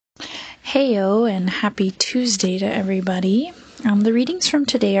Heyo and happy Tuesday to everybody. The readings from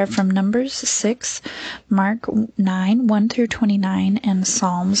today are from Numbers 6, Mark 9, 1 through 29, and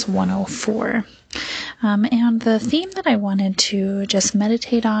Psalms 104. And the theme that I wanted to just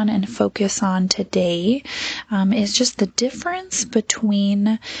meditate on and focus on today is just the difference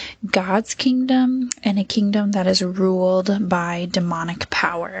between God's kingdom and a kingdom that is ruled by demonic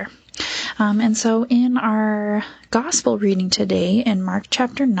power. And so in our gospel reading today in Mark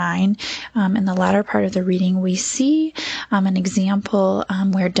chapter 9, in the latter part of the reading, we see an example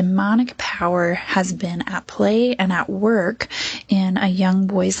where demonic power has been at play and at work in a young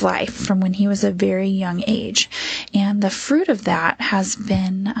boy's life from when he was a very young age. And the fruit of that has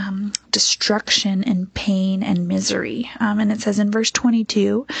been destruction and pain and misery. And it says in verse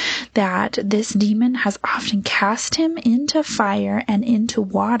 22 that this demon has often cast him into fire and into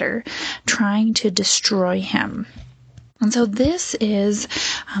water, trying to destroy him. And so this is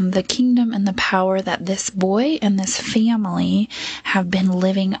the kingdom and the power that this boy and this family have been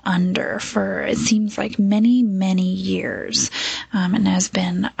living under for, it seems like, many, many years, and has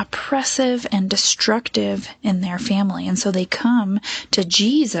been oppressive and destructive in their family. And so they come to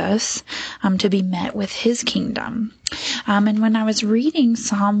Jesus to be met with his kingdom. And when I was reading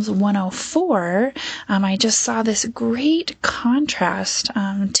Psalms 104, I just saw this great contrast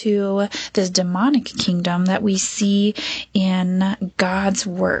to this demonic kingdom that we see in God's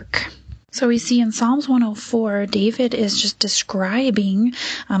work. So we see in Psalms 104, David is just describing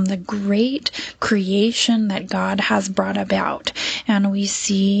the great creation that God has brought about. And we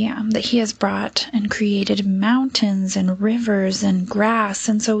see that he has brought and created mountains and rivers and grass.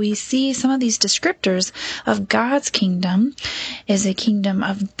 And so we see some of these descriptors of God's kingdom is a kingdom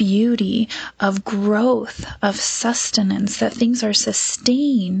of beauty, of growth, of sustenance, that things are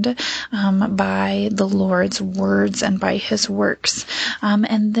sustained by the Lord's words and by his works.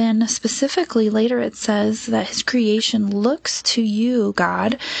 And then specifically later it says that his creation looks to you,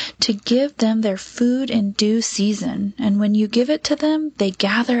 God, to give them their food in due season. And when you give it to them, they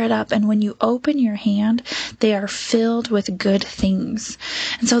gather it up. And when you open your hand, they are filled with good things.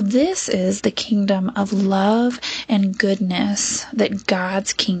 And so this is the kingdom of love and goodness that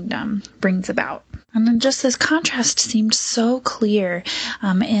God's kingdom brings about. And then just this contrast seemed so clear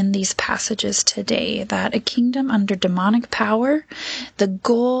in these passages today, that a kingdom under demonic power, the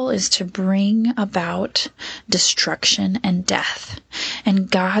goal is to bring about destruction and death.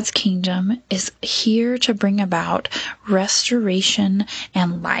 And God's kingdom is here to bring about restoration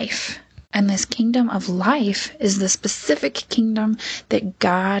and life. And this kingdom of life is the specific kingdom that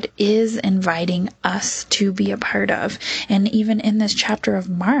God is inviting us to be a part of. And even in this chapter of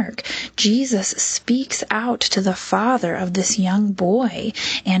Mark, Jesus speaks out to the father of this young boy,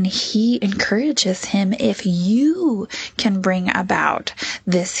 and he encourages him, if you can bring about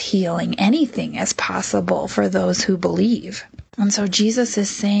this healing, anything is possible for those who believe. And so Jesus is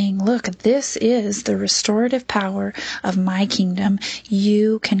saying, look, this is the restorative power of my kingdom.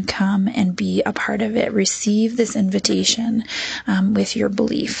 You can come and be a part of it. Receive this invitation with your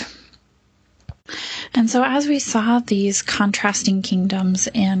belief. And so as we saw these contrasting kingdoms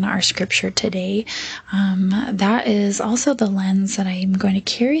in our scripture today, that is also the lens that I am going to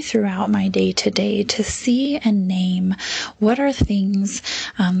carry throughout my day today, to see and name what are things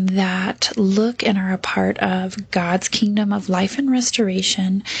that look and are a part of God's kingdom of life and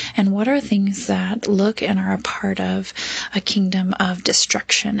restoration, and what are things that look and are a part of a kingdom of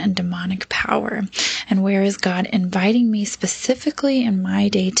destruction and demonic power. And where is God inviting me specifically in my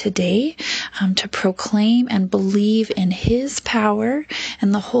day today to proclaim and believe in his power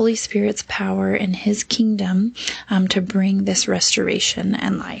and the Holy Spirit's power in his kingdom to bring this restoration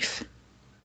and life.